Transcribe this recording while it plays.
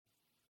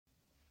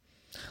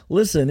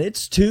Listen,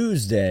 it's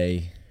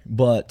Tuesday,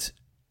 but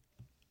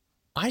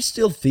I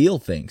still feel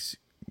things,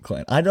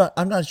 Clint.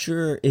 I'm not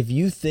sure if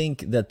you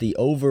think that the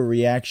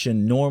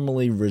overreaction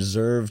normally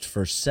reserved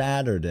for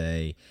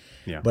Saturday,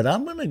 but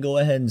I'm going to go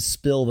ahead and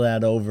spill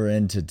that over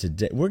into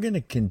today. We're going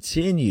to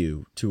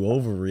continue to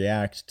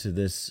overreact to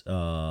this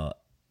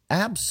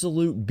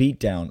absolute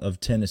beatdown of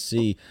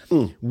Tennessee.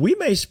 We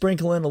may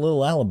sprinkle in a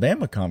little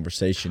Alabama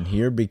conversation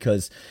here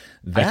because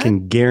I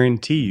can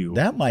guarantee you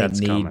that might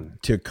need coming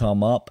to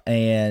come up.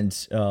 And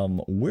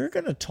we're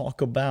going to talk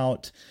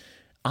about,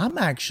 I'm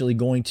actually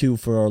going to,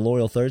 for our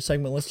loyal third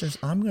segment listeners,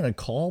 I'm going to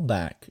call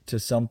back to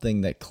something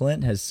that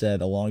Clint has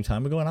said a long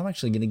time ago, and I'm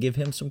actually going to give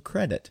him some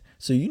credit.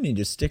 So you need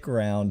to stick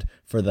around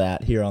for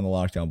that here on the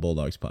Locked On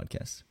Bulldogs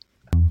podcast.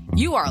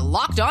 You are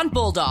Locked On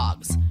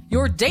Bulldogs,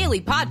 your daily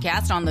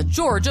podcast on the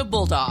Georgia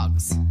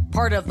Bulldogs,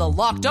 part of the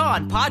Locked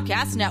On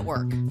Podcast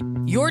Network,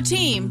 your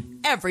team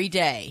every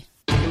day.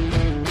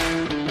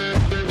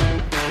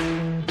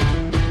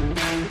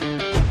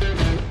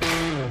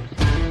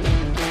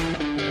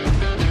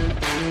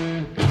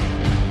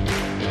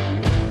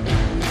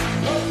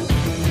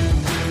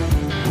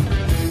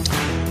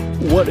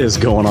 What is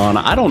going on?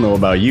 I don't know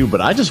about you,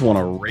 but I just want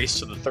to race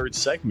to the third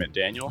segment,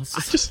 Daniel.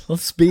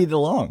 Let's speed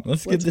along.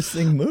 Let's get this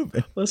thing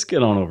moving. Let's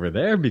get on over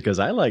there because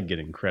I like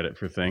getting credit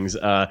for things.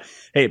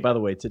 Hey, by the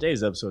way,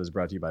 today's episode is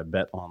brought to you by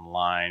Bet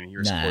Online,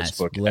 your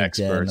sportsbook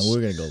experts. We're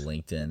gonna go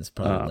LinkedIn. It's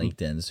probably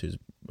LinkedIn's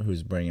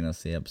who's bringing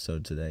us the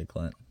episode today,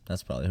 Clint.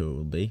 That's probably who it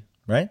will be,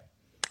 right?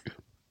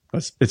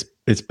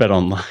 It's Bet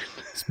Online.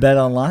 It's Bet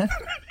Online.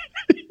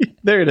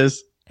 There it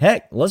is.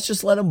 Heck, let's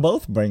just let them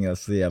both bring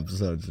us the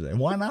episode today.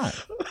 Why not?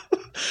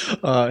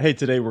 Hey,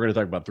 today we're going to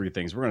talk about three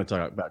things. We're going to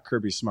talk about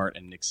Kirby Smart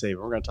and Nick Saban.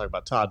 We're going to talk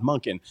about Todd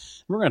Monken.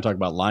 We're going to talk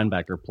about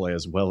linebacker play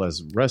as well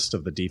as rest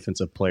of the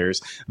defensive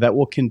players that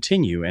will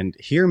continue. And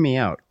hear me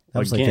out. That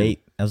was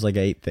like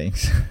eight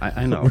things.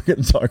 I know. We're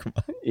going to talk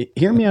about.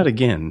 Hear me out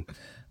again.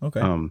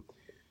 Okay.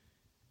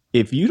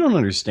 If you don't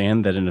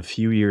understand that in a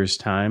few years'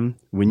 time,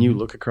 when you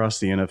look across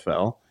the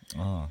NFL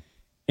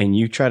and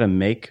you try to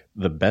make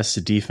the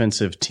best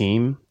defensive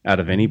team out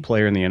of any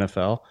player in the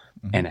NFL,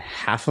 and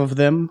half of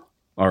them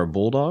are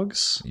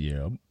Bulldogs,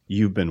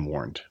 you've been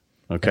warned.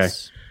 Okay,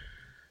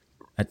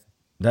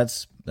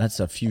 that's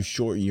a few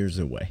short years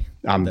away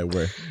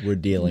that we're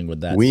dealing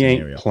with that. We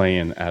scenario. Ain't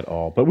playing at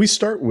all. But we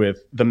start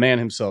with the man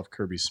himself,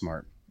 Kirby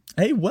Smart.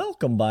 Hey,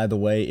 welcome, by the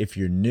way, if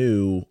you're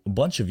new, a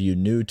bunch of you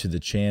new to the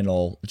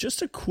channel,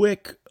 just a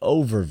quick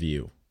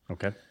overview.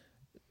 Okay.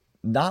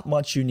 Not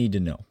much you need to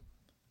know.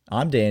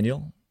 I'm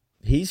Daniel.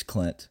 He's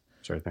Clint.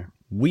 It's right there.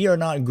 We are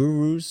not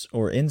gurus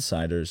or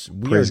insiders.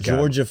 We Praise are God.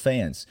 Georgia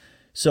fans.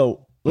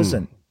 So,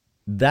 listen,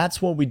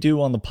 that's what we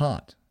do on the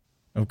pod,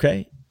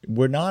 okay?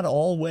 We're not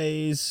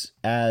always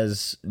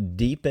as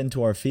deep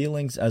into our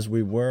feelings as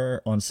we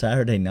were on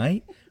Saturday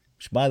night,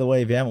 which, by the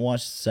way, if you haven't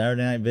watched the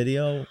Saturday night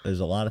video, there's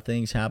a lot of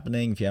things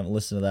happening if you haven't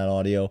listened to that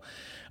audio.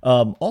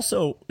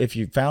 Also, if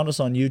you found us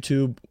on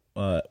YouTube,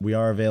 we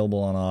are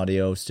available on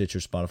audio, Stitcher,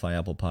 Spotify,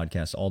 Apple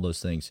Podcasts, all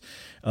those things.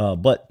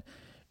 But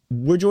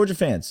we're Georgia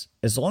fans.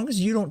 As long as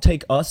you don't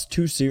take us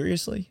too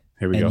seriously,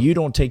 and you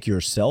don't take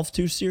yourself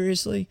too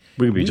seriously,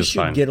 we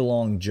should get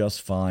along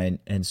just fine.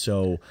 And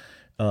so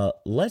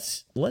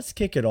let's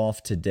kick it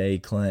off today,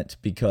 Clint,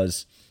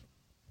 because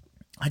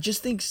I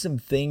just think some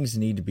things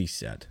need to be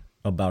said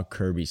about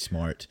Kirby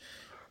Smart.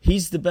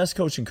 He's the best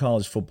coach in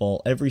college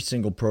football. Every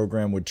single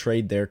program would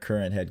trade their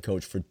current head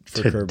coach for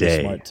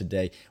Kirby Smart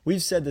today.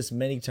 We've said this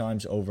many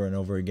times over and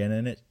over again,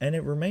 and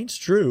it remains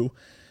true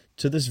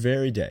to this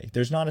very day.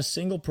 There's not a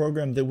single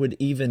program that would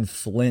even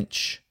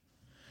flinch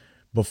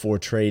before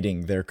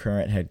trading their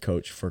current head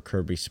coach for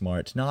Kirby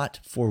Smart. Not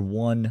for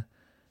 1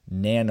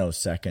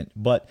 nanosecond.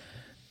 But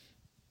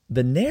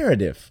the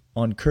narrative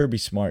on Kirby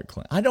Smart,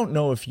 Clint, I don't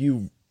know if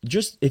you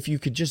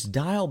could just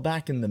dial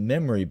back in the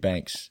memory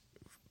banks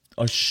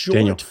a short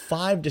Daniel,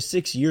 5 to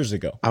 6 years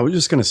ago. I was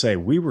just going to say,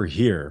 we were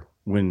here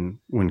when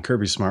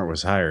Kirby Smart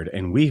was hired,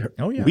 and we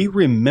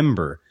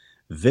remember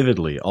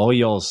vividly all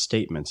y'all's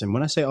statements. And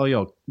when I say all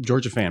y'all,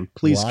 Georgia fan,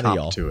 please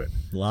cop to it.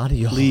 A lot of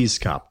y'all. Please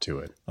cop to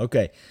it.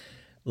 Okay.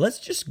 Let's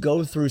just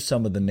go through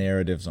some of the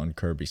narratives on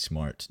Kirby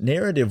Smart.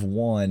 Narrative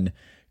 1,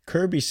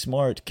 Kirby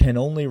Smart can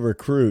only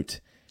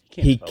recruit.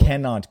 He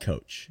cannot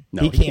coach.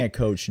 No, he can't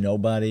coach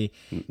nobody.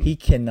 He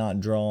cannot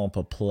draw up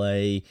a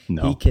play.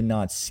 No. He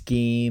cannot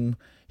scheme.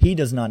 He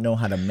does not know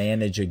how to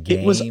manage a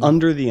game. It was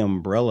under the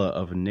umbrella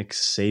of Nick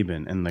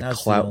Saban and the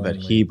clout that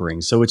he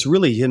brings. So it's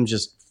really him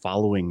just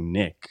following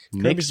Nick.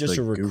 Kirby's just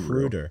a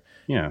recruiter.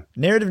 Yeah.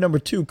 Narrative number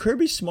 2,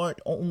 Kirby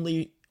Smart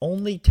only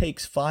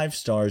takes 5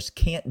 stars,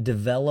 can't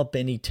develop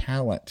any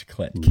talent,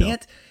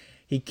 Clint.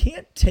 He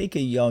can't take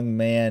a young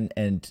man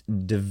and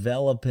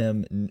develop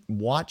him,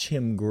 watch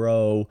him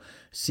grow,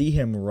 see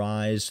him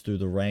rise through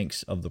the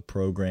ranks of the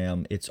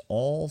program. It's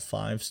all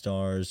 5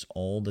 stars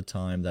all the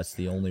time. That's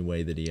the only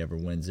way that he ever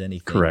wins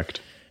anything.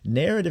 Correct.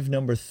 Narrative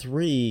number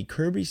 3,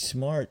 Kirby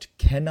Smart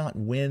cannot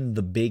win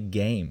the big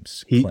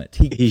games, Clint.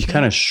 He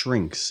kind of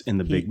shrinks in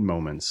the big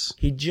moments.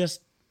 He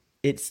just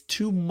it's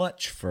too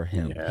much for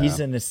him. Yeah. He's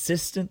an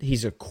assistant.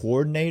 He's a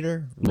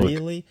coordinator,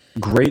 really.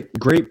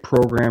 Great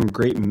program,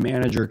 great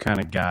manager kind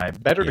of guy.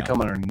 Better to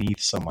come underneath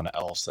someone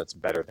else that's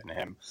better than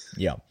him.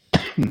 Yeah.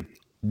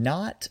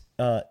 Not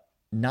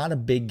a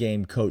big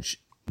game coach.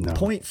 No.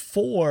 Point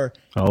 4,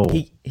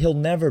 he'll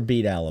never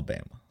beat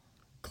Alabama,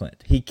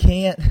 Clint. He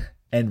can't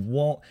and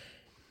won't.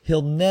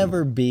 He'll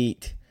never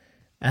beat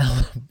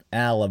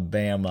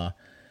Alabama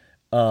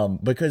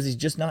because he's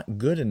just not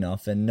good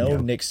enough. And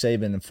Nick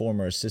Saban, and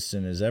former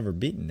assistant, has ever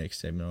beaten Nick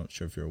Saban. I'm not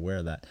sure if you're aware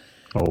of that.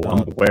 Oh,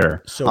 I'm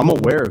aware. So I'm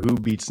aware who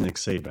beats Nick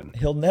Saban.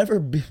 He'll never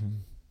be.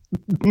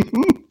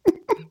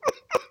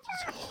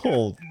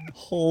 Hold.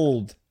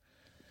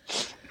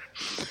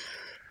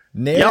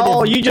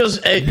 Y'all, you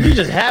just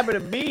happen to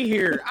be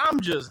here.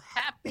 I'm just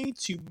happy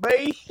to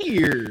be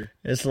here.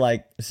 It's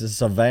like it's a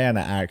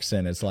Savannah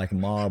accent. It's like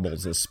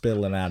marbles are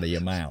spilling out of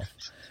your mouth.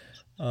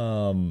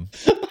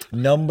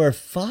 Number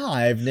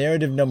 5,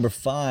 narrative number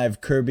 5,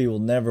 Kirby will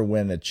never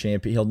win a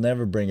champion. He'll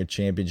never bring a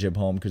championship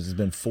home because it's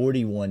been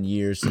 41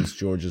 years since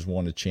Georgia's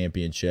won a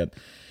championship.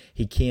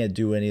 He can't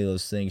do any of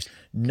those things.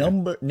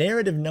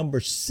 Narrative number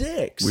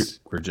 6.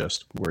 We're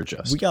just.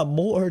 We got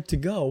more to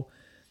go.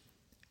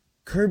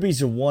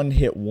 Kirby's a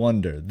one-hit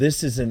wonder.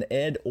 This is an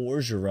Ed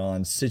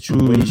Orgeron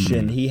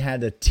situation. He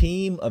had a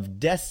team of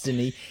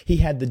destiny. He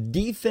had the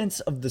defense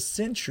of the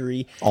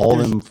century. All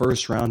them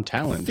first-round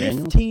talent,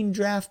 15 Daniel.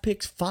 draft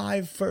picks,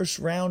 5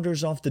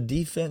 first-rounders off the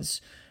defense.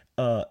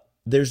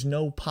 There's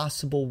no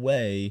possible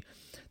way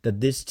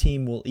that this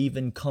team will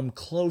even come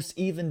close,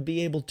 even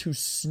be able to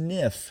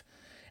sniff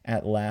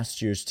at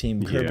last year's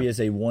team. Kirby is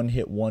a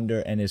one-hit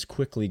wonder and is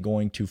quickly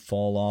going to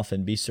fall off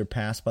and be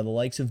surpassed by the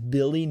likes of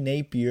Billy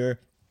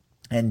Napier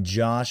and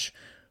Josh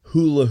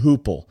Hula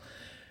Hoople.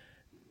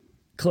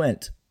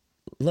 Clint,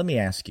 let me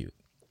ask you,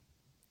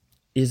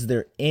 is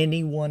there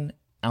anyone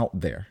out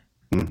there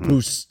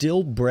who's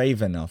still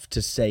brave enough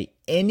to say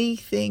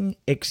anything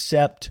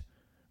except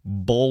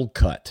bowl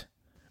cut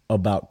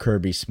about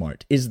Kirby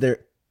Smart? Is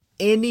there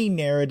any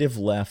narrative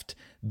left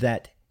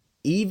that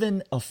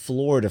even a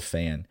Florida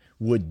fan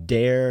would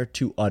dare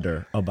to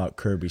utter about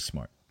Kirby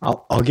Smart?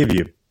 I'll give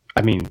you,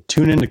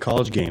 tune into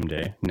College Game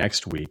Day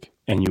next week,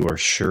 and you are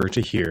sure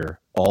to hear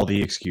all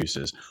the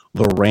excuses.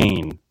 The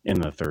rain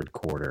in the third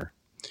quarter.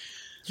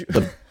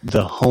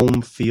 The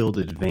home field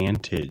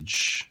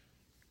advantage.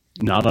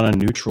 Not on a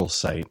neutral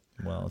site.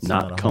 Well, it's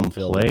not a come home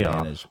field playoff.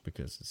 advantage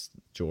because it's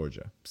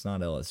Georgia. It's not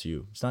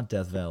LSU. It's not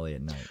Death Valley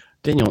at night.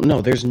 Daniel, no,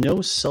 there's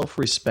no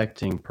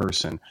self-respecting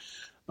person.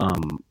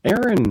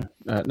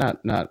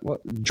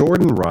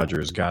 Jordan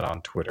Rogers got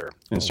on Twitter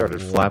and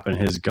started flapping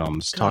his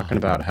gums, talking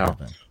about how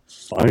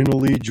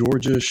finally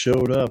Georgia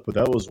showed up, but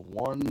that was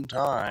one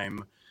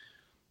time.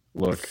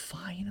 Look,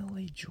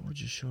 finally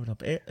Georgia showed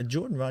up.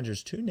 Jordan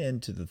Rogers, tune in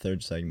to the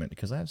third segment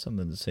because I have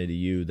something to say to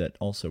you that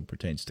also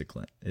pertains to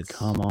Clint.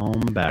 Come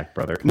on back,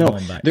 brother.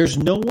 There's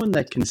no one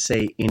that can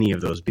say any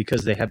of those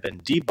because they have been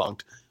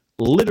debunked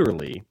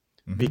literally.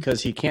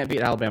 Because he can't beat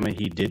Alabama.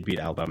 He did beat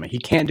Alabama. He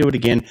can't do it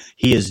again.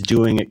 He is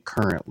doing it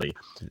currently.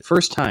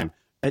 First time.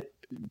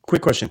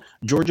 Quick question.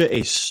 Georgia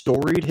a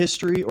storied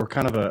history or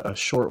kind of a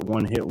short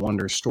one-hit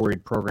wonder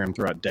storied program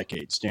throughout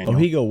decades, Daniel? Oh,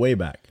 he go way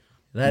back.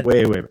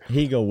 Way back.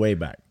 He go way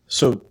back.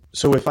 So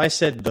if I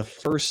said the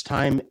first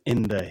time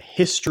in the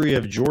history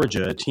of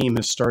Georgia a team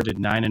has started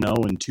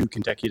 9-0 in 2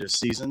 consecutive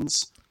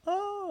seasons,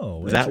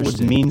 that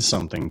would mean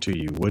something to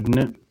you, wouldn't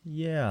it?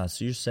 Yeah,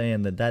 so you're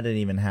saying that didn't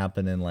even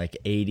happen in like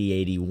 80,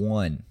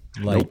 81,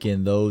 like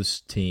in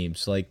those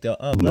teams.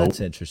 That's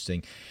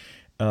interesting.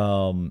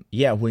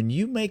 When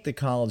you make the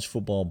college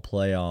football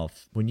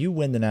playoff, when you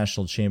win the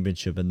national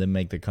championship and then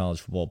make the college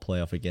football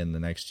playoff again the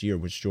next year,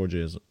 which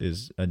Georgia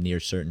is a near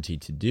certainty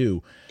to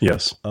do.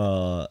 Yes.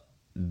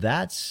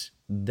 That's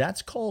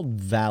called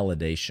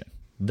validation.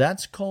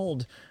 That's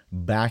called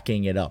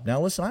backing it up.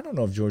 Now, listen, I don't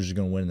know if Georgia's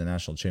going to win the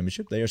national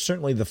championship. They are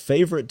certainly the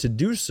favorite to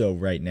do so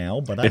right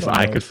now. But if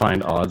I could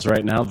find odds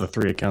right now, the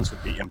 3 accounts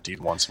would be emptied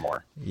once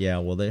more. Yeah,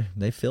 well,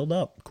 they filled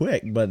up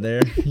quick, but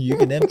you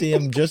can empty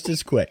them just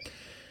as quick.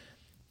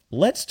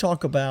 Let's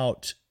talk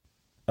about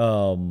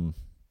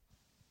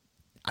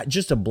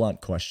just a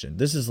blunt question.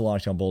 This is the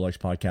Locked On Bulldogs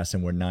podcast,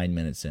 and we're 9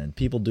 minutes in.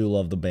 People do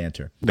love the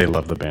banter. They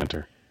love the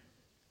banter.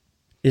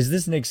 Is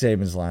this Nick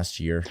Saban's last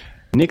year?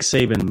 Nick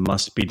Saban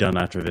must be done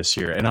after this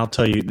year. And I'll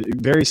tell you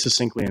very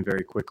succinctly and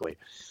very quickly,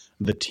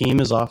 the team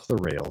is off the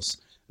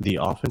rails. The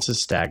offense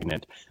is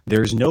stagnant.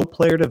 There's no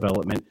player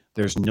development.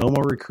 There's no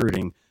more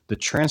recruiting. The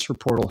transfer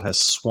portal has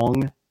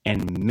swung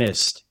and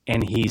missed,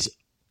 and he's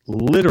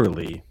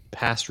literally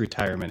past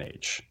retirement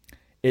age.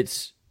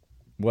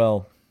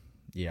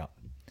 Yeah.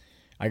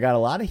 I got a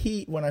lot of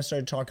heat when I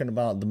started talking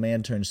about the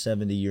man turned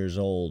 70 years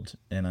old,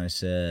 and I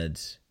said,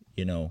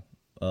 he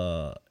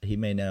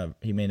may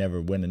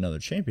never win another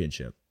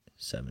championship,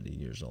 70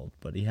 years old,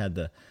 but he had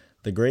the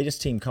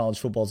greatest team college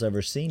football's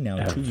ever seen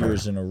now 2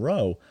 years in a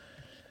row.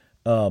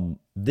 I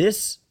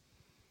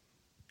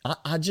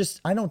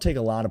don't take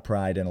a lot of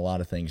pride in a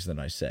lot of things that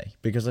I say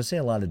because I say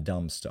a lot of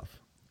dumb stuff.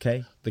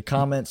 Okay, the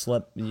comments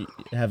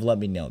have let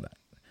me know that.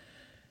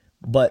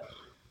 But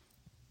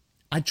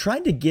I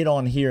tried to get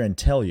on here and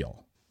tell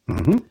y'all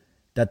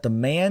that the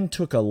man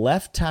took a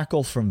left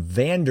tackle from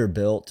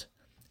Vanderbilt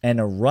and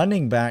a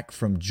running back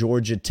from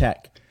Georgia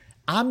Tech.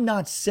 I'm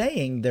not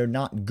saying they're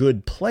not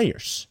good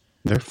players.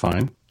 They're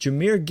fine.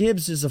 Jahmyr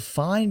Gibbs is a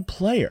fine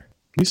player.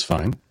 He's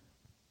fine.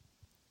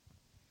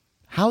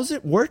 How's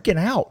it working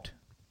out?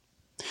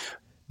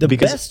 The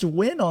best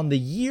win on the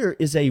year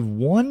is a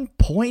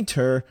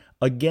one-pointer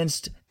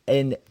against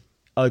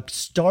a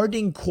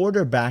starting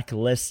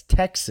quarterback-less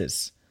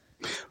Texas.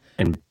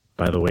 And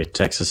by the way,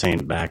 Texas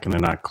ain't back, and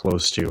they're not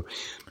close to.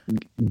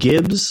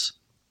 Gibbs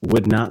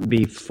would not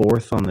be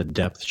fourth on the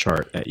depth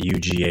chart at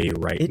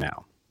UGA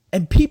now.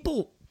 And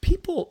people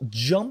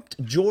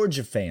jumped,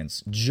 Georgia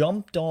fans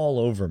jumped all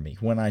over me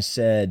when I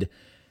said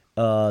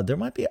there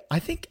might be, I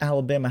think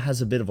Alabama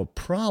has a bit of a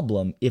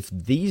problem if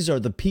these are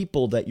the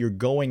people that you're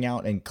going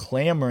out and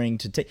clamoring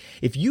to take.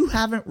 If you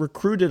haven't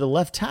recruited a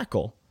left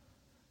tackle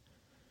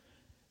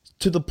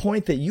to the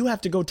point that you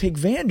have to go take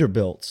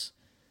Vanderbilt's,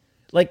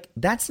 like,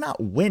 that's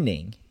not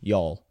winning,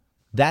 y'all.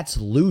 That's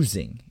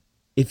losing.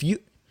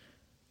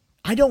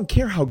 I don't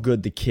care how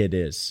good the kid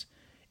is.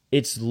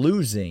 It's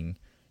losing.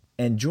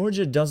 And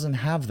Georgia doesn't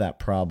have that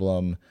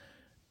problem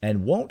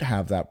and won't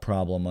have that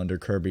problem under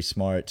Kirby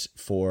Smart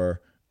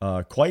for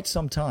quite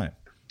some time.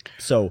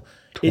 So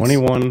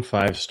 21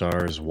 5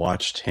 stars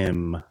watched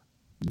him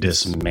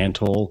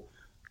dismantle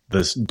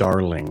this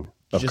darling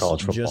of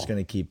college football. Just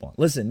going to keep on.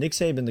 Listen, Nick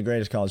Saban, the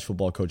greatest college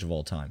football coach of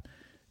all time.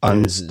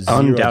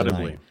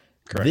 Undoubtedly.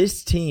 Correct.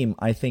 This team,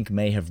 I think,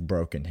 may have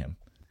broken him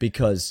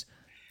because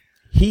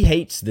he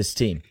hates this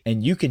team.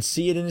 And you can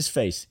see it in his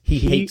face. He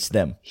hates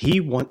them.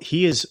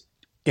 He is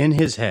in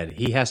his head.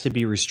 He has to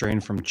be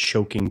restrained from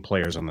choking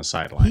players on the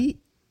sideline.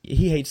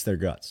 He hates their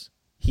guts.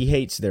 He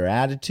hates their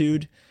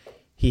attitude.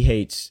 He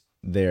hates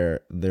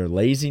their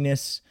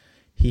laziness.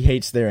 He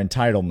hates their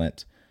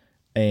entitlement.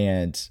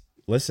 And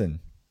listen,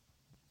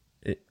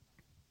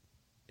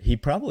 he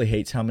probably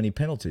hates how many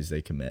penalties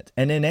they commit.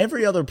 And in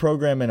every other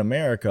program in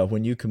America,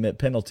 when you commit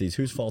penalties,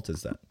 whose fault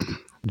is that?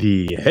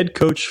 The head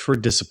coach for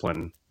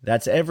discipline.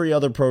 That's every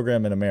other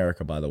program in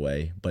America, by the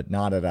way, but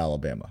not at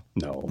Alabama.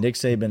 No. Nick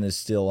Saban is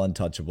still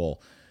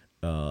untouchable.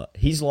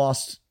 He's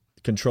lost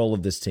control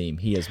of this team.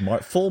 He has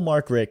full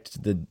Mark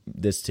Richt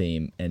this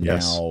team, and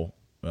now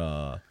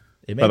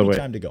it may be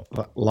time to go.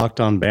 Locked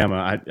on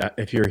Bama,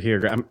 if you're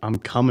here, I'm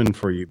coming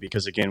for you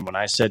because, again, when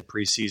I said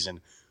preseason,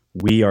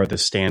 we are the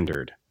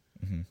standard.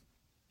 Mm-hmm.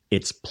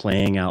 It's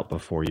playing out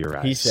before your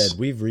eyes. He said,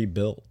 we've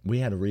rebuilt. We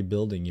had a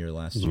rebuilding year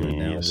last year.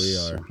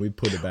 Yes. Now we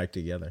put it back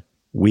together.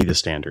 We the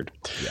standard.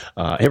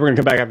 Yeah. Hey, we're going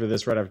to come back after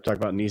this, right after talk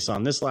about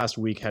Nissan. This last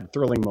week had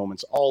thrilling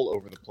moments all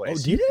over the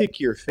place. Oh, did it? Pick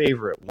your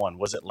favorite one.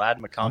 Was it Ladd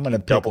McConkey? I'm going to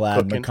pick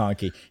Ladd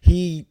McConkey.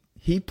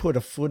 He put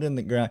a foot in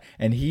the ground,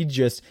 and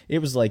it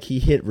was like he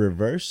hit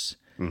reverse,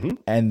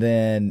 and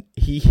then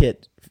he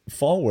hit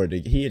forward.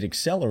 He hit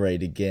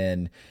accelerate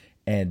again.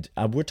 And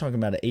we're talking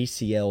about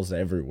ACLs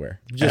everywhere.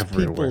 Just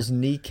people's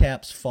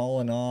kneecaps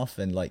falling off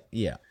and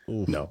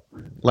oof. No.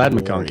 Ladd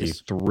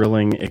McConkey,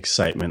 thrilling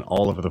excitement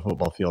all over the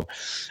football field.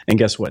 And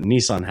guess what?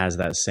 Nissan has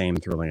that same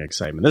thrilling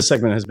excitement. This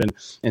segment has been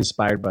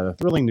inspired by the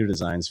thrilling new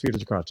designs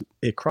featured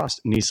across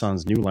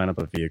Nissan's new lineup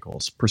of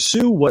vehicles.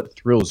 Pursue what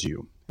thrills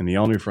you in the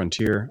all-new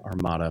Frontier,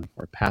 Armada,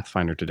 or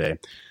Pathfinder today.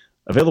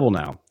 Available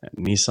now at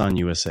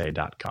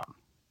nissanusa.com.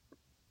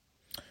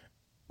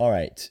 All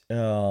right,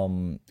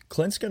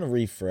 Clint's going to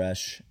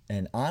refresh,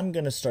 and I'm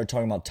going to start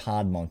talking about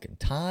Todd Monken.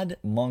 Todd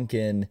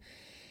Monken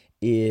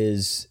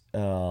is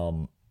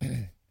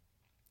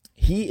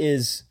he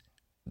is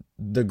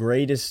the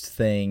greatest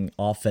thing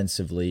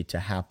offensively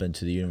to happen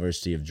to the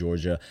University of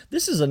Georgia.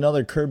 This is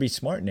another Kirby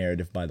Smart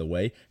narrative, by the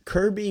way.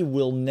 Kirby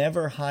will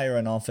never hire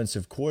an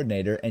offensive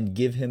coordinator and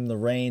give him the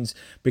reins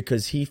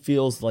because he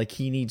feels like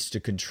he needs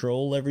to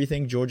control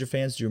everything. Georgia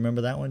fans, do you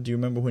remember that one? Do you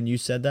remember when you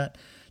said that?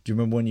 Do you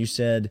remember when you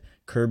said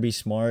Kirby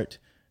Smart,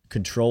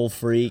 control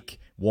freak,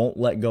 won't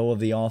let go of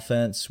the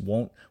offense,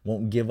 won't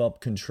give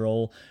up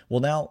control? Well,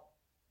 now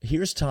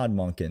here's Todd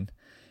Monken,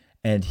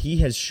 and he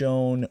has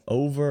shown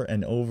over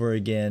and over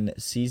again,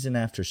 season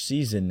after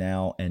season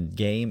now and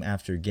game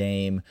after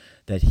game,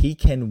 that he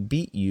can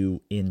beat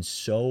you in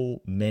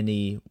so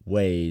many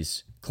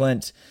ways.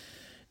 Clint,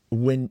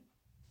 when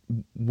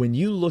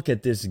you look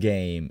at this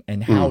game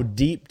and how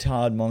deep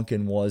Todd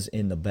Monken was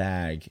in the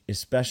bag,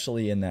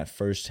 especially in that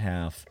first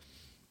half,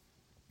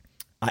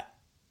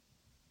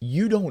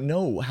 you don't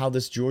know how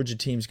this Georgia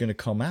team's going to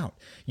come out.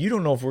 You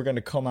don't know if we're going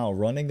to come out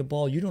running the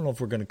ball. You don't know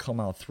if we're going to come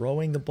out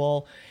throwing the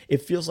ball.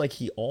 It feels like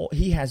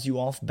he has you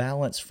off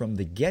balance from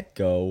the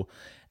get-go,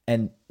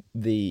 and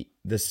the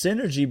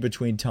synergy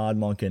between Todd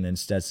Monken and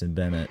Stetson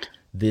Bennett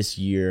this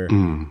year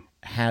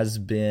has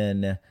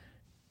been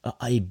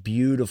a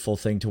beautiful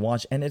thing to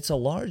watch, and it's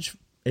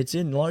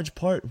in large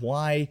part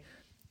why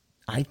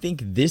I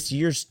think this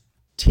year's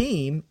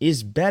team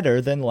is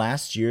better than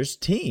last year's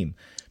team.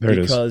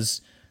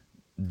 Because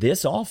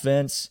this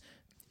offense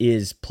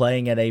is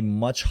playing at a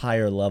much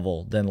higher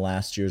level than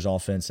last year's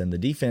offense, and the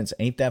defense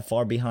ain't that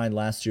far behind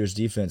last year's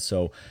defense.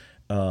 So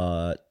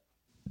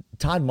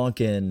Todd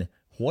Monken,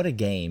 what a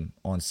game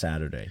on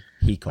Saturday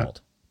he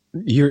called.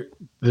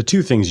 The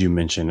two things you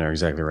mentioned are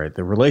exactly right.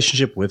 The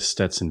relationship with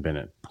Stetson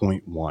Bennett,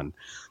 point one.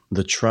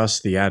 The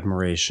trust, the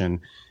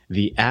admiration,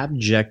 the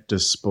abject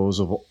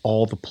disposal of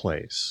all the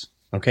plays.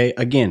 Okay,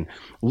 again,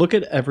 look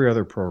at every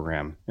other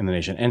program in the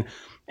nation,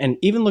 and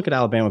even look at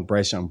Alabama with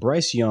Bryce Young.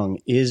 Bryce Young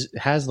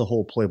has the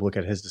whole playbook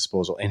at his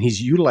disposal, and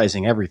he's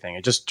utilizing everything.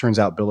 It just turns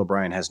out Bill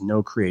O'Brien has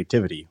no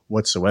creativity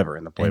whatsoever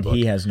in the playbook. And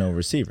he has no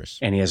receivers.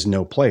 And he has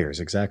no players,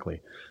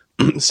 exactly.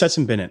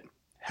 Stetson Bennett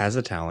has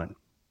the talent.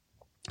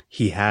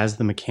 He has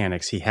the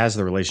mechanics. He has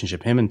the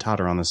relationship. Him and Todd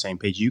are on the same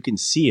page. You can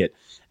see it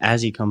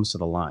as he comes to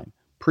the line.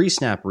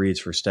 Pre-snap reads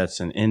for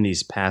Stetson in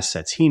these pass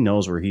sets. He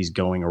knows where he's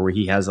going or where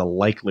he has a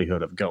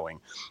likelihood of going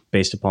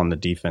based upon the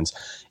defense.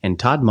 And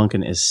Todd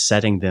Monken is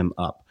setting them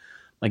up.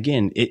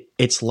 Again,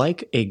 it's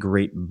like a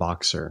great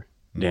boxer,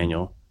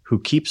 Daniel, who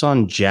keeps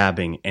on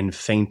jabbing and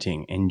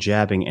feinting and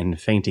jabbing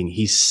and feinting.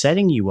 He's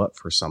setting you up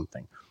for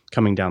something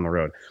coming down the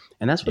road.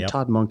 And that's what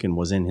Todd Monken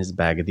was in his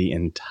bag the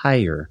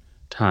entire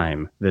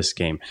time this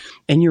game.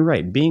 And you're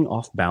right, being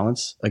off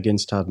balance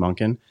against Todd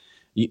Monken,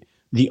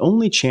 the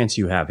only chance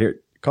you have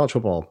here, college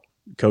football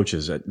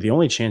coaches, the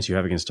only chance you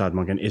have against Todd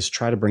Monken is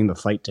try to bring the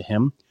fight to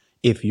him.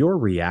 If you're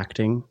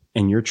reacting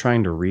and you're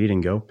trying to read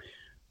and go,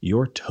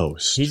 you're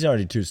toast. He's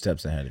already 2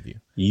 steps ahead of you.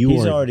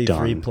 He's already done.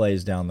 3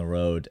 plays down the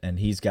road, and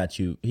he's got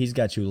you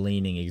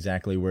leaning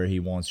exactly where he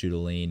wants you to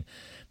lean,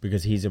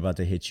 because he's about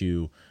to hit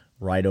you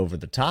right over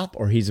the top,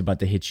 or he's about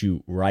to hit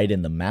you right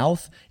in the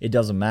mouth. It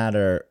doesn't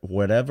matter.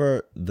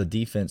 Whatever the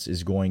defense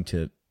is going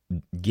to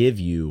give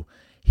you,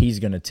 he's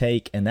going to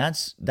take. And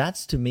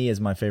that's to me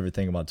is my favorite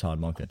thing about Todd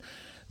Monken.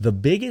 The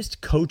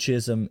biggest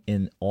coachism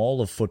in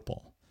all of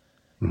football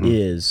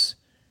is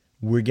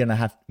we're going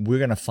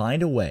to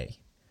find a way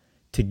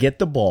to get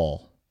the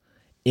ball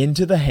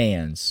into the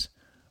hands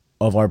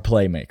of our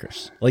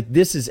playmakers. Like,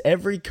 this is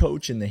every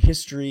coach in the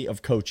history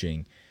of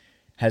coaching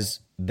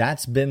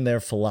that's been their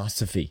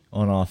philosophy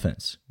on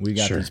offense. We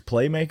got these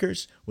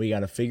playmakers. We got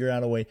to figure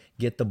out a way,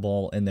 get the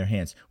ball in their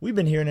hands. We've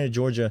been hearing it at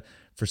Georgia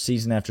for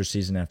season after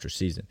season after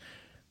season.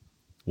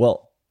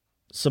 Well,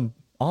 some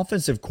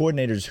offensive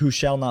coordinators who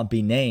shall not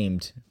be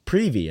named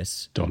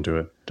previous. Don't do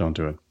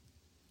it.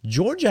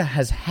 Georgia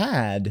has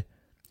had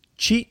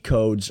cheat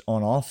codes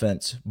on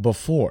offense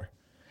before.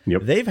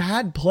 Yep. They've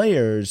had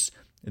players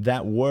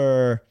that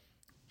were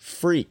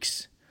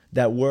freaks,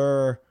 that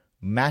were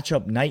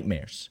matchup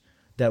nightmares,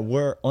 that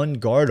were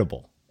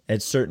unguardable in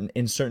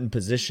certain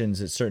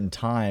positions at certain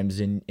times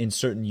in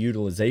certain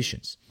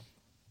utilizations.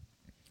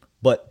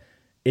 But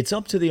it's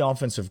up to the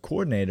offensive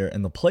coordinator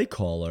and the play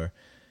caller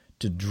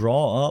to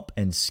draw up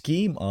and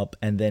scheme up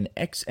and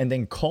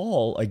then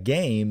call a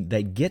game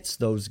that gets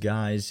those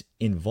guys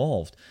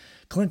involved.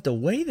 Clint, the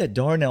way that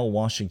Darnell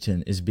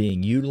Washington is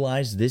being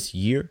utilized this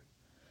year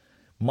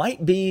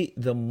might be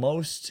the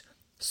most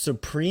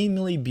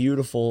supremely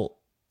beautiful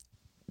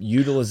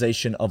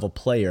utilization of a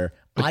player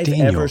I've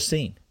ever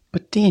seen.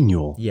 But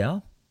Daniel,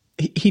 yeah,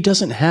 he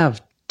doesn't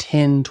have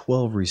 10,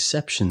 12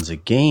 receptions a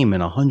game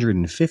and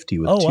 150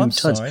 with 2 I'm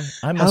touchdowns.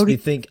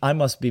 sorry. I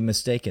must be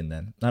mistaken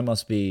then. I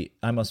must be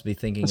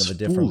thinking of a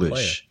different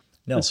player.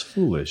 No, that's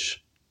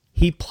foolish.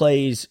 He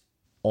plays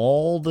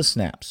all the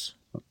snaps.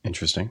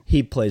 Interesting.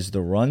 He plays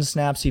the run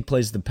snaps. He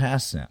plays the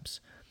pass snaps.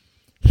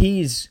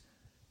 He's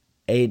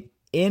an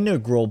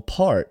integral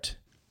part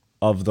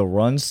of the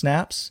run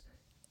snaps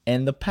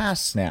and the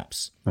pass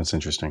snaps. That's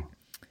interesting.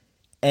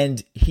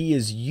 And he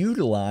is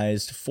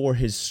utilized for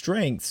his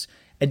strengths.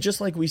 And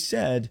just like we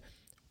said,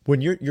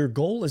 when your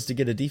goal is to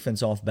get a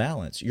defense off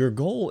balance, your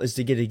goal is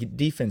to get a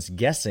defense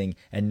guessing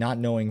and not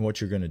knowing what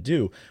you're going to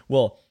do.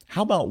 Well,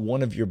 how about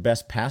one of your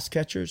best pass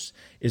catchers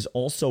is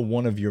also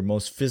one of your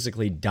most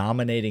physically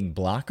dominating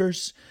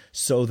blockers,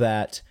 so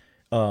that,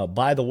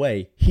 by the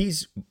way,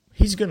 he's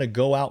going to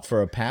go out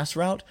for a pass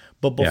route,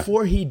 but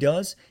before he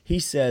does, he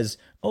says,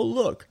 oh,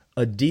 look,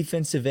 a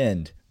defensive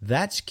end.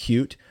 That's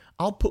cute.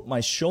 I'll put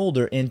my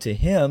shoulder into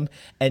him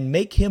and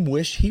make him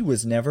wish he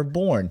was never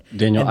born.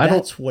 Daniel, and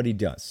that's what he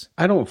does.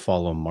 I don't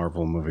follow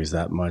Marvel movies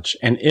that much.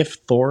 And if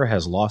Thor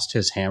has lost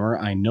his hammer,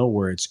 I know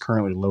where it's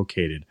currently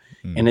located.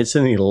 And it's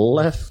in the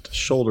left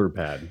shoulder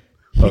pad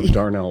of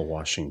Darnell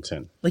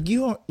Washington.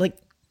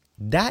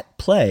 That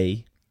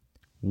play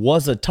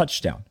was a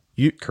touchdown.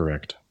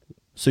 Correct.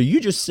 So you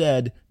just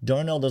said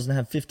Darnell doesn't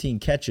have 15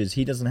 catches.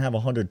 He doesn't have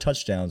 100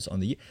 touchdowns on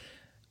the year.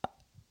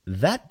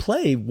 That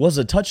play was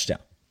a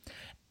touchdown.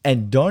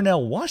 And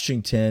Darnell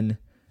Washington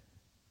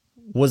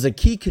was a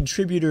key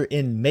contributor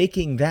in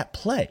making that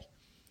play,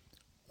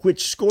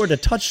 which scored a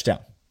touchdown.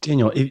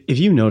 Daniel, if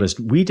you noticed,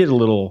 we did a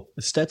little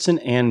Stetson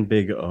and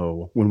Big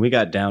O when we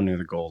got down near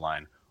the goal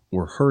line.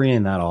 We're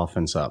hurrying that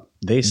offense up.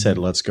 They said,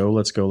 let's go,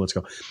 let's go, let's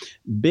go.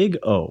 Big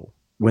O,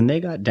 when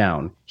they got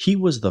down, he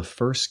was the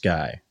first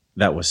guy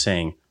that was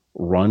saying,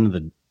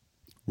 run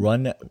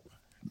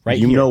right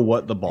you here. know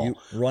what, the ball. You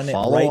run it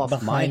Follow right off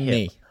behind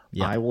me.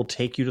 Yeah. I will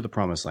take you to the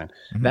promised land.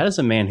 That is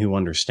a man who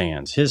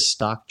understands. His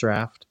stock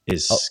draft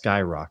is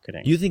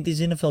skyrocketing. You think these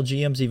NFL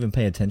GMs even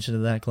pay attention to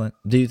that, Clint?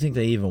 Do you think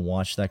they even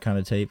watch that kind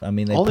of tape? I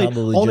mean, they all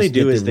probably they just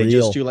do get is the they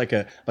real, just do like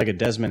a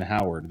Desmond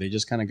Howard. They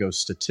just kind of go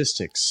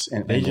statistics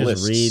and they just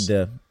lists. read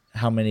the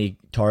how many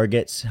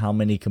targets, how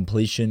many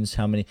completions,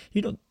 how many.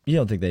 You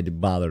don't think they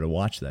bother to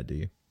watch that, do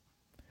you?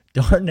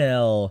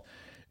 Darnell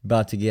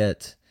about to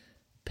get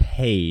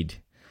paid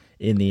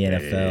in the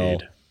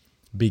NFL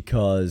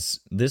because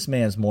this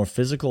man's more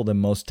physical than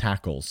most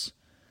tackles,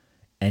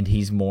 and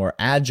he's more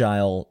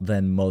agile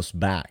than most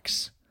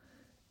backs,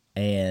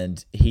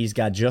 and he's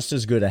got just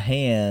as good a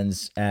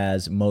hands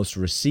as most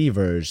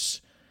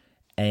receivers,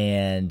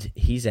 and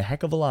he's a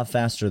heck of a lot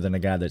faster than a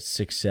guy that's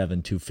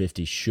 6'7",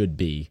 250 should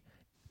be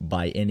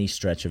by any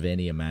stretch of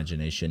any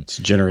imagination. It's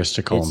generous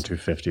to call him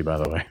 250, by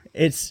the way.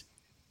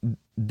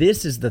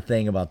 This is the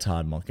thing about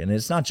Todd Monken.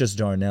 It's not just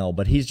Darnell,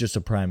 but he's just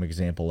a prime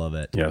example of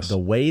it. Yes. The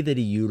way that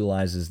he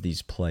utilizes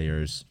these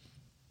players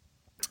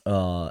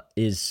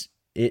it's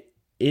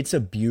a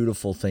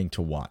beautiful thing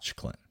to watch,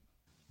 Clint.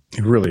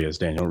 It really is,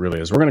 Daniel. It really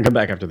is. We're going to come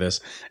back after this,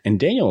 and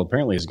Daniel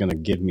apparently is going to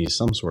give me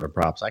some sort of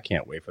props. I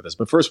can't wait for this.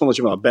 But first, we'll let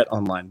you know about Bet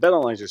Online. Bet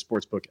Online is your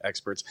sportsbook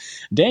experts.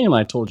 Daniel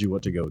and I told you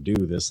what to go do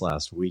this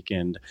last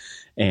weekend,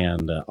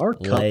 and our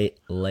cup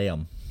lay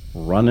 'em.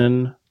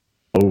 running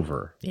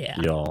over, Yeah.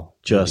 y'all.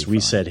 Just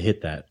we said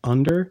hit that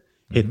under,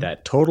 hit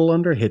that total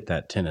under, hit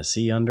that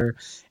Tennessee under,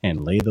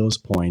 and lay those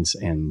points.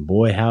 And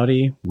boy,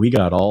 howdy, we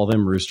got all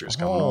them roosters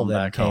coming All on them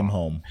back came home.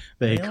 home.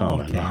 They They all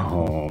come came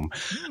home.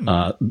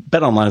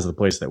 BetOnline is the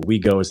place that we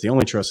go. It's the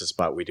only trusted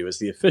spot we do. It's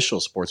the official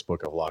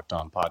sportsbook of Locked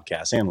On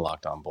Podcast and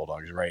Locked On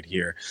Bulldogs right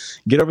here.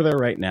 Get over there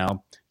right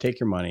now. Take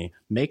your money.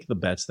 Make the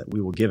bets that we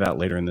will give out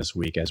later in this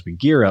week as we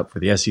gear up for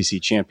the SEC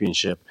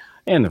Championship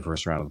and the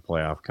first round of the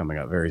playoff coming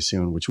up very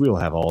soon, which we will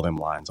have all them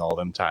lines, all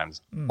them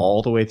times,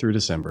 all the way through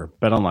December.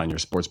 BetOnline, your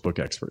sportsbook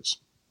experts.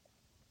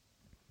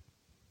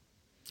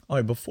 All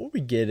right, before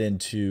we get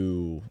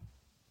into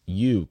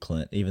you,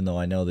 Clint, even though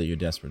I know that you're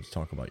desperate to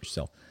talk about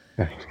yourself,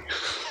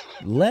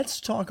 let's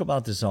talk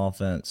about this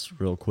offense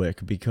real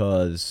quick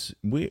because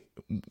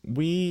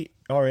we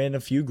are in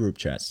a few group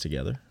chats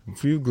together, a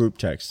few group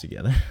texts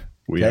together.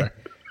 We are.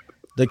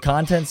 The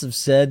contents of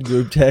said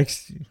group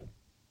text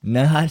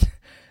not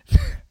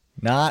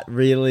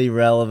really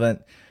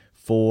relevant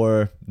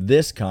for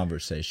this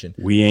conversation.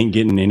 We ain't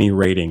getting any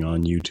rating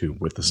on YouTube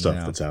with the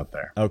stuff that's out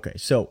there. Okay,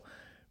 so,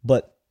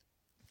 but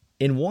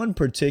in one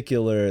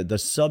particular, the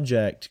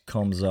subject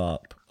comes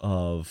up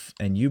of,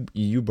 and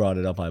you brought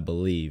it up, I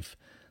believe.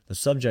 The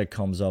subject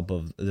comes up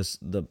of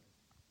the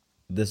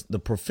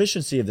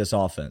proficiency of this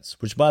offense.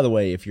 Which, by the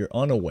way, if you're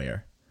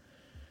unaware,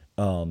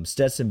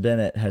 Stetson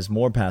Bennett has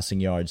more passing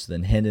yards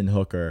than Hendon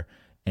Hooker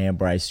and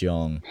Bryce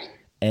Young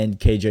and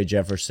KJ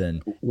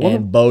Jefferson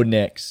and Bo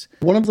Nix.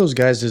 One of those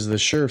guys is the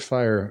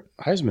surefire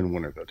Heisman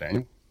winner, though,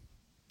 Daniel.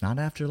 Not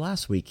after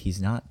last week. He's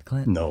not,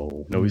 Clint.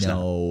 No, he's not.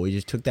 No, he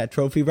just took that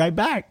trophy right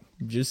back.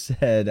 Just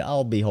said,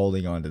 I'll be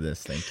holding on to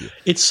this. Thank you.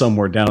 It's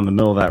somewhere down in the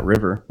middle of that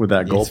river with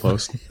that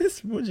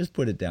goalpost. We'll just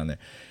put it down there.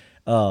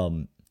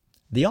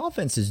 The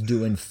offense is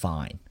doing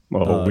fine.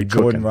 We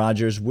Jordan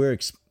Rodgers,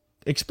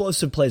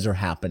 explosive plays are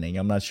happening.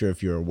 I'm not sure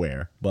if you're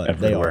aware, but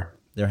Everywhere.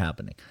 They're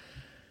happening.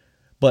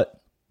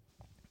 But,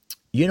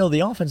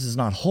 the offense is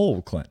not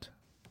whole, Clint.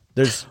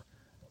 There's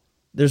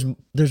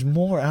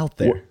more out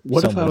there.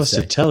 What if I was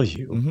to tell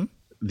you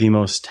the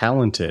most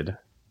talented,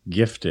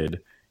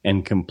 gifted,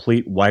 and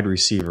complete wide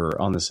receiver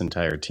on this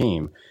entire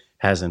team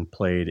hasn't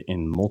played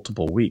in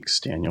multiple weeks,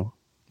 Daniel?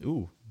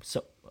 Ooh,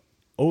 so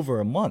over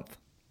a month.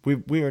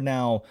 We are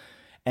now,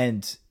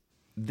 and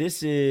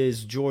this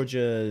is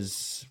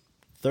Georgia's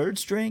third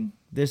string.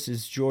 This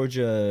is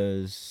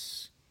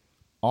Georgia's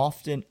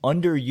often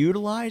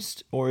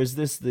underutilized, or is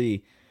this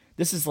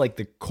is like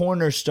the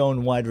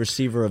cornerstone wide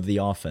receiver of the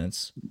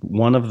offense?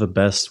 One of the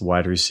best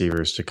wide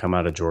receivers to come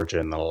out of Georgia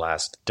in the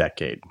last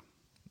decade.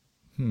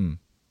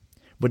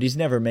 But he's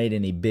never made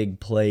any big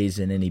plays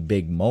in any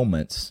big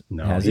moments.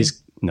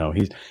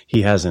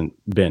 He hasn't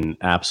been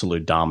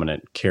absolutely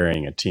dominant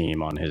carrying a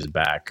team on his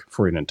back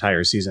for an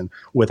entire season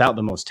without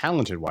the most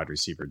talented wide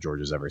receiver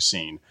Georgia's ever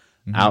seen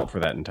out for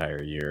that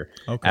entire year.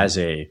 Okay. As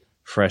a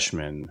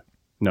freshman.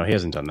 No, he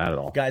hasn't done that at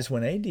all. Guys,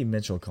 when A.D.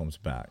 Mitchell comes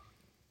back,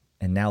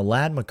 and now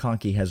Ladd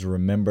McConkey has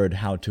remembered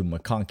how to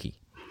McConkey,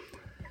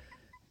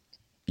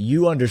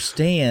 you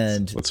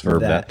understand. Let's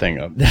verb that thing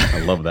up. I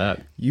love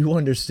that. You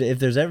understand. If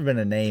there's ever been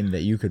a name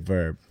that you could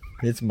verb,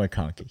 it's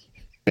McConkey.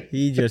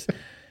 He just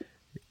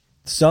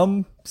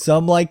some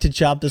like to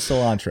chop the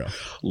cilantro.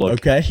 Look,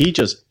 okay, he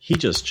just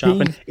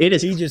chopping. He He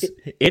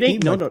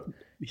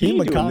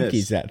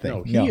McConkey's that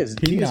thing. No,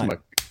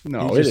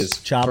 it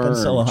is chopping firm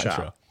cilantro.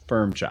 Chop,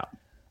 firm chop.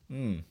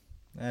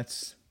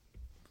 That's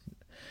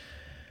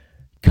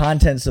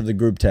contents of the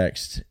group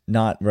text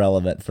not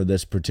relevant for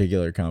this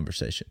particular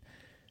conversation.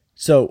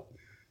 So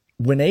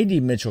when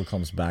A.D. Mitchell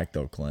comes back,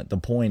 though, Clint, the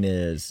point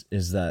is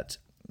that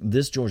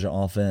this Georgia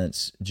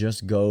offense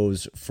just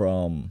goes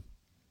from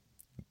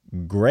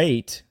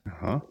great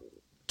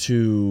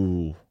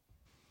to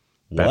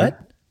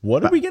What?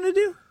 What are we going to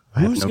do?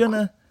 Who's no going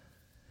to?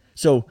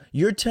 So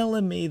you're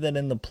telling me that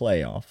in the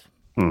playoff,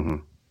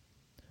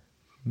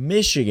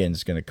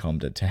 Michigan's going to come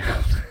to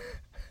town.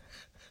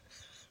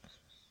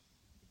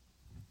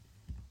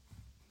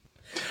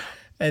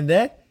 And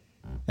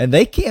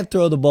they can't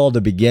throw the ball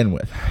to begin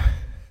with.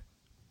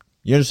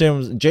 You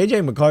understand?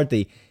 J.J.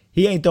 McCarthy,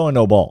 he ain't throwing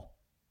no ball.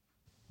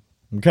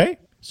 Okay?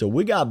 So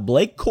we got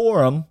Blake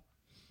Corum,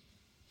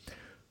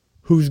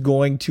 who's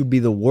going to be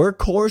the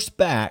workhorse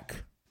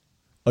back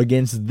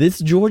against this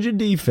Georgia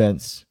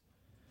defense.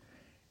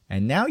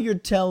 And now you're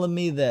telling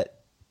me that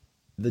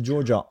the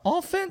Georgia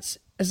offense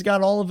has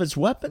got all of its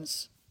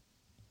weapons?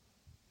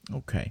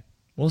 Okay.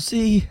 We'll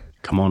see.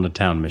 Come on to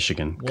town,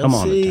 Michigan. Come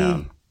on to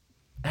town.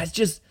 That's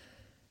just,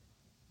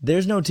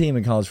 there's no team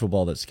in college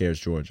football that scares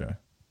Georgia.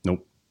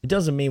 Nope. It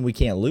doesn't mean we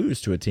can't lose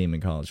to a team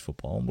in college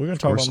football. We're going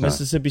to talk about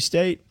Mississippi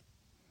State,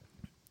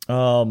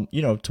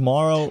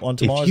 tomorrow on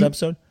tomorrow's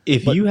episode.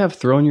 If you have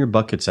thrown your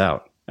buckets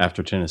out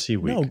after Tennessee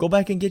week, no, go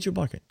back and get your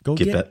bucket. Go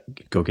get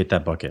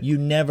that bucket. You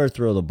never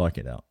throw the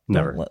bucket out.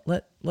 Never.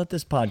 Let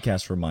this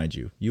podcast remind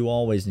you. You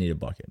always need a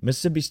bucket.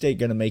 Mississippi State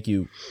going to make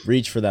you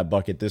reach for that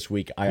bucket this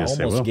week. I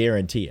almost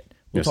guarantee it.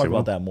 We'll talk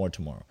about that more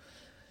tomorrow.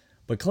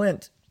 But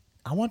Clint,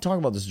 I want to talk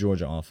about this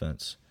Georgia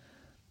offense.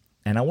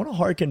 And I want to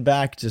harken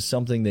back to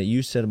something that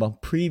you said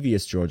about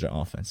previous Georgia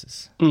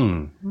offenses.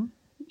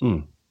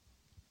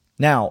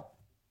 Now,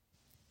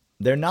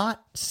 they're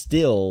not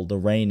still the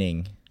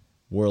reigning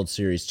World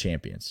Series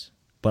champions,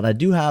 but I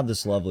do have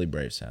this lovely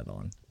Braves hat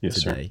on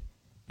today. Sir.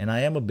 And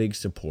I am a big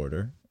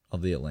supporter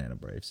of the Atlanta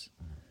Braves.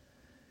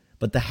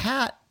 But the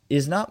hat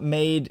is not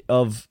made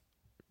of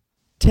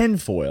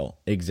tinfoil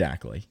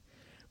exactly,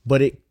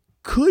 but it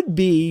could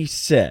be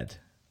said,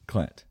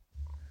 Clint,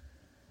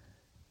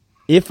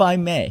 if I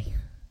may.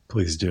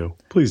 Please do.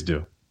 Please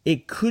do.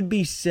 It could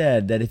be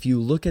said that if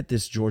you look at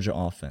this Georgia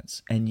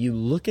offense and you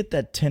look at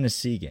that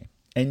Tennessee game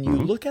and you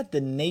look at the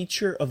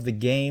nature of the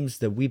games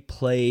that we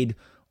played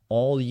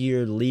all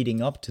year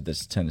leading up to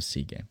this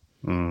Tennessee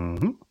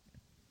game,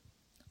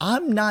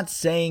 I'm not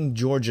saying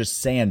Georgia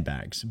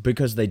sandbags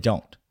because they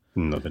don't.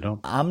 No, they don't.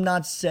 I'm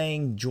not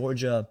saying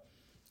Georgia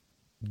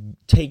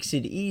takes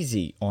it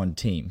easy on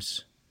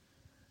teams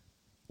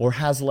or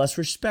has less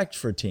respect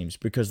for teams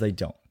because they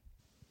don't.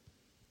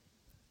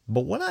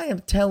 But what I am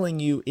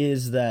telling you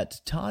is that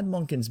Todd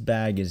Monken's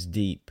bag is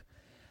deep,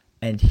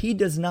 and he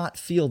does not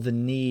feel the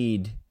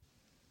need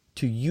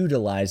to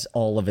utilize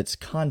all of its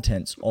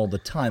contents all the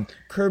time.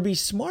 Kirby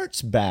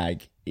Smart's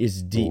bag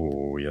is deep.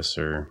 Oh, yes,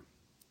 sir.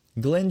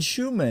 Glenn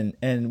Schumann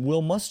and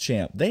Will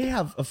Muschamp, they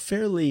have a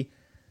fairly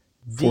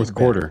deep Fourth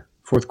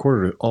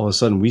quarter, all of a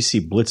sudden we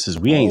see blitzes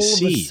we ain't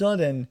seen. All of a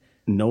sudden,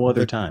 no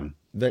other time.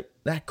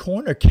 That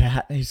corner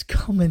cat is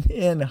coming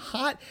in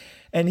hot,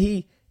 and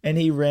he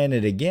ran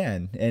it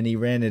again, and he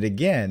ran it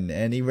again,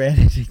 and he ran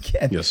it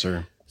again. Yes,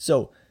 sir.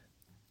 So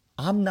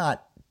I'm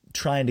not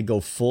trying to go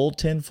full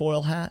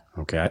tinfoil hat.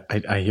 Okay,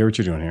 I hear what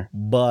you're doing here.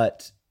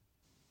 But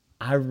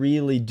I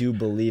really do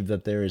believe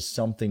that there is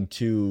something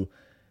to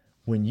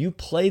when you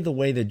play the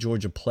way that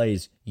Georgia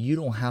plays, you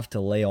don't have to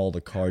lay all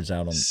the cards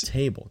out on the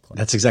table. Clint.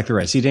 That's exactly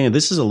right. See, Daniel,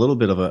 this is a little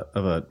bit of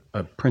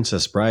a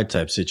Princess Bride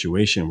type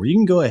situation where you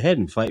can go ahead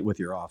and fight with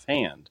your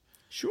offhand.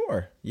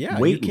 Sure. Yeah,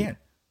 you can.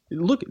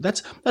 Look,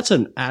 that's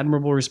an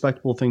admirable,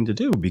 respectable thing to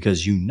do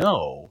because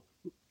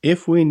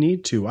if we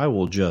need to, I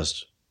will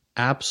just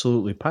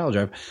absolutely pile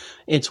drive.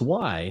 It's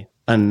why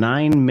a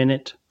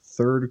 9-minute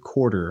third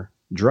quarter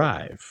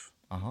drive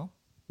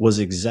was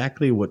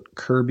exactly what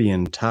Kirby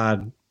and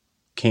Todd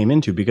came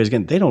into because,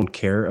 again, they don't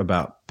care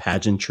about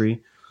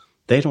pageantry.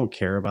 They don't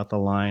care about the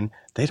line.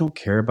 They don't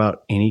care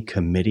about any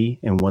committee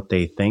and what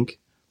they think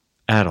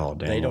at all,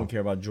 Daniel. They don't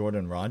care about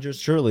Jordan Rodgers?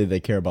 Surely they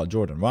care about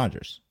Jordan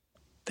Rodgers.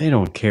 They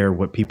don't care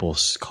what people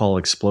call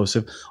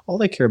explosive. All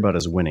they care about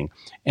is winning.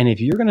 And if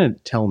you're going to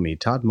tell me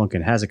Todd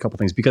Monken has a couple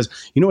things, because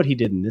you know what he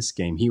did in this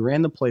game? He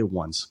ran the play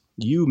once.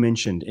 You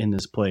mentioned in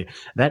this play,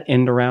 that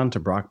end around to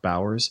Brock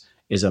Bowers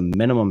is a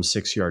minimum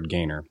 6-yard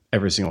gainer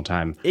every single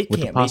time with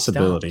the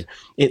possibility.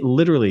 It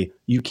literally,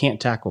 you can't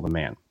tackle the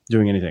man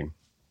doing anything.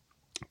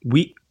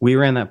 We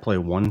ran that play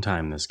one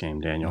time this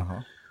game,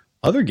 Daniel.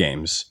 Other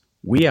games,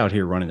 we out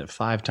here running it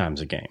 5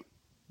 times a game.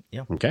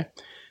 Yeah. Okay.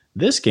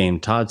 This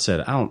game, Todd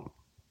said,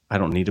 I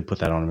don't need to put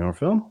that on a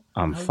film.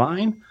 I'm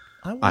fine.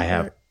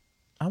 I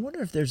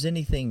wonder if there's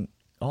anything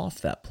off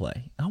that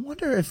play. I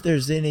wonder if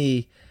there's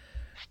any.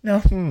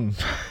 I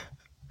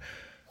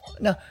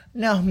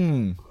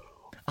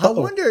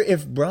wonder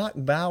if Brock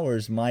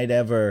Bowers might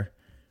ever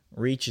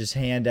reach his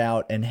hand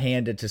out and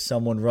hand it to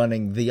someone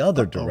running the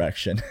other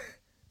direction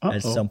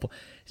at some point.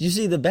 You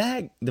see, the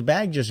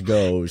bag just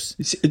goes.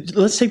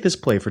 Let's take this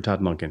play for Todd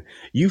Monken.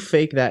 You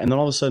fake that, and then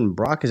all of a sudden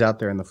Brock is out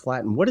there in the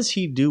flat. And what does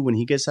he do when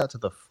he gets out to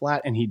the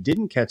flat and he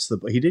didn't get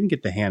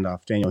the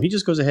handoff, Daniel? He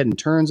just goes ahead and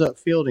turns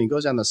upfield and he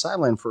goes down the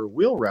sideline for a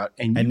wheel route.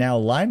 And now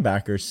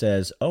linebacker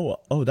says,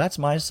 "Oh, that's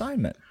my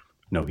assignment."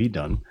 No, he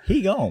done.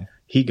 He gone.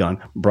 He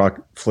gone.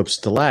 Brock flips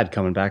to Ladd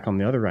coming back on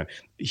the other run.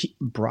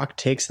 Brock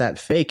takes that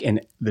fake and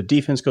the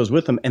defense goes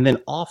with him, and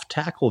then off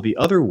tackle the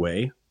other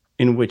way,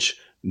 in which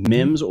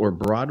Mims or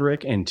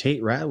Broderick and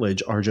Tate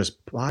Ratledge are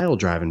just pile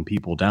driving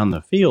people down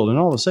the field. And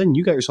all of a sudden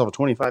you got yourself a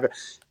 25.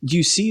 Do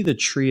you see the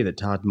tree that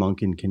Todd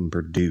Monken can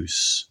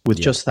produce with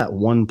just that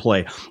one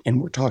play?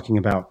 And we're talking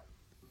about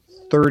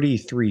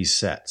 33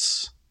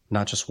 sets,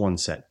 not just one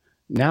set.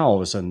 Now all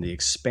of a sudden the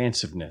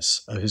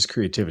expansiveness of his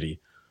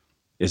creativity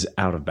is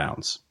out of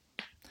bounds.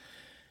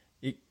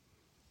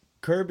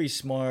 Kirby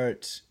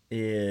Smart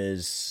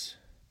is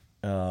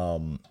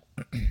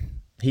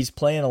he's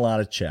playing a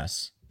lot of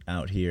chess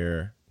out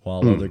here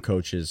while other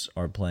coaches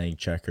are playing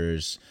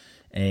checkers,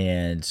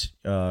 and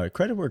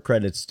credit where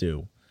credit's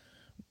due.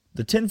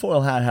 The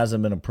tinfoil hat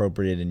hasn't been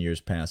appropriate in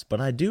years past,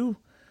 but I do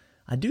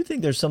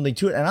think there's something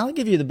to it, and I'll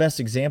give you the best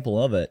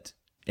example of it.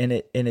 And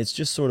it's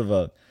just sort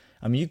of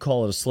you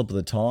call it a slip of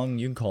the tongue,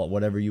 you can call it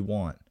whatever you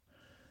want,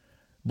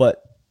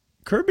 but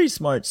Kirby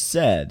Smart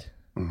said,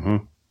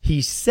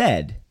 he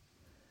said,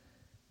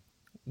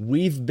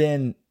 we've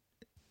been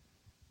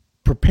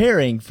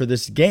preparing for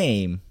this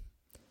game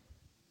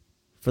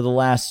for the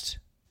last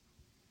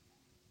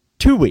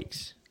 2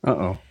 weeks.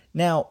 Uh-oh.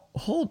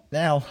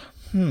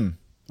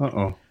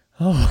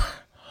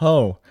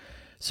 Oh.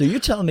 So you're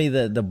telling me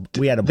that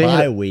we had a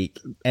bye week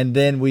and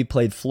then we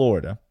played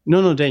Florida?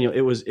 No, Daniel.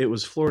 It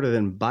was Florida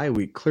then bye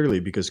week, clearly,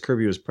 because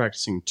Kirby was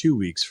practicing 2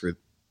 weeks for.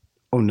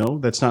 Oh no,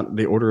 that's not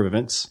the order of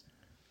events.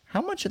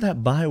 How much of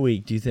that bye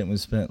week do you think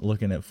was spent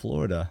looking at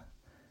Florida?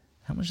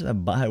 How much of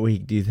that bye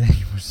week do you think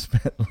was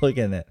spent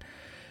looking at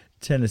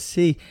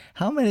Tennessee?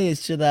 How many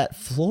of that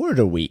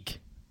Florida week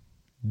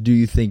do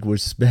you think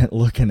was spent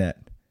looking at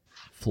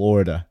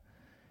Florida?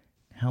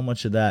 How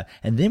much of that?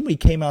 And then we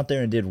came out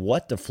there and did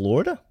what to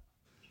Florida?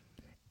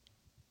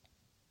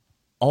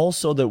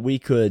 Also that we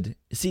could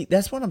see,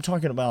 that's what I'm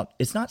talking about.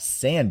 It's not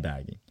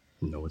sandbagging.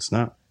 No, it's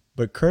not.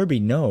 But Kirby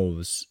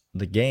knows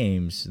the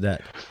games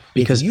that,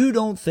 because if you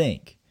don't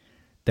think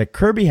that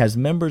Kirby has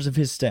members of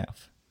his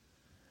staff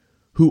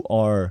who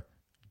are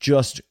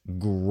just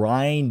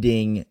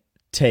grinding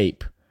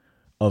tape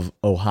of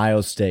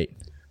Ohio State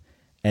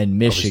and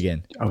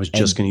Michigan. I was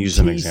just going to use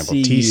an example.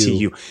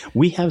 TCU.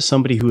 We have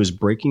somebody who is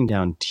breaking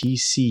down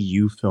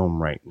TCU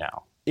film right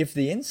now. If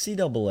the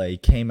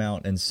NCAA came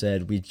out and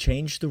said, we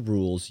changed the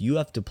rules, you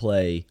have to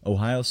play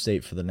Ohio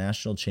State for the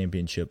national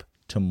championship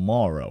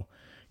tomorrow,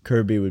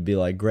 Kirby would be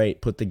like,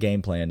 great, put the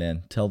game plan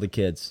in. Tell the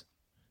kids,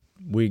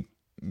 you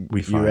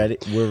ready?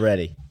 We're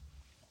ready.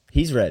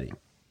 He's ready.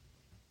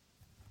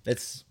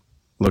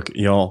 Look,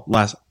 y'all,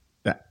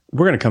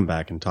 we're going to come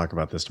back and talk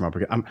about this tomorrow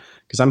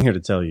because I'm here to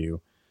tell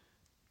you,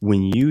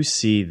 when you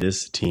see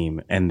this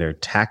team and their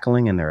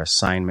tackling and their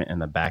assignment in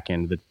the back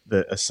end,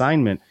 the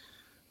assignment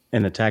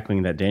and the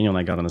tackling that Daniel and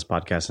I got on this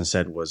podcast and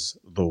said was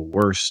the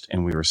worst,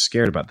 and we were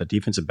scared about the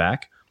defensive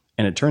back,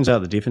 and it turns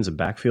out the defensive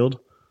backfield,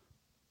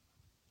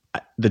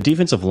 the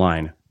defensive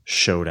line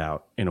showed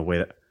out in a way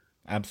that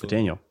absolutely,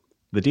 Daniel,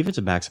 the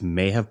defensive backs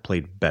may have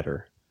played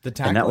better. The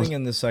tackling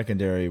in the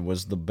secondary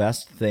was the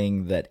best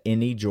thing that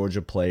any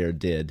Georgia player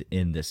did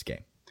in this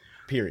game,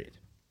 period.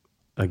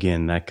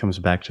 Again, that comes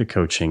back to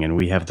coaching, and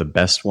we have the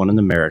best one in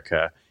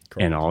America,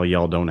 correct, and all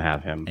y'all don't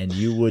have him. And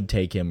you would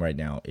take him right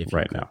now.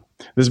 Now.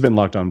 This has been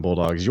Locked On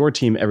Bulldogs, your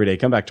team every day.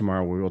 Come back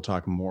tomorrow where we will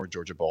talk more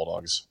Georgia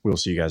Bulldogs. We'll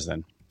see you guys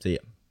then. See ya.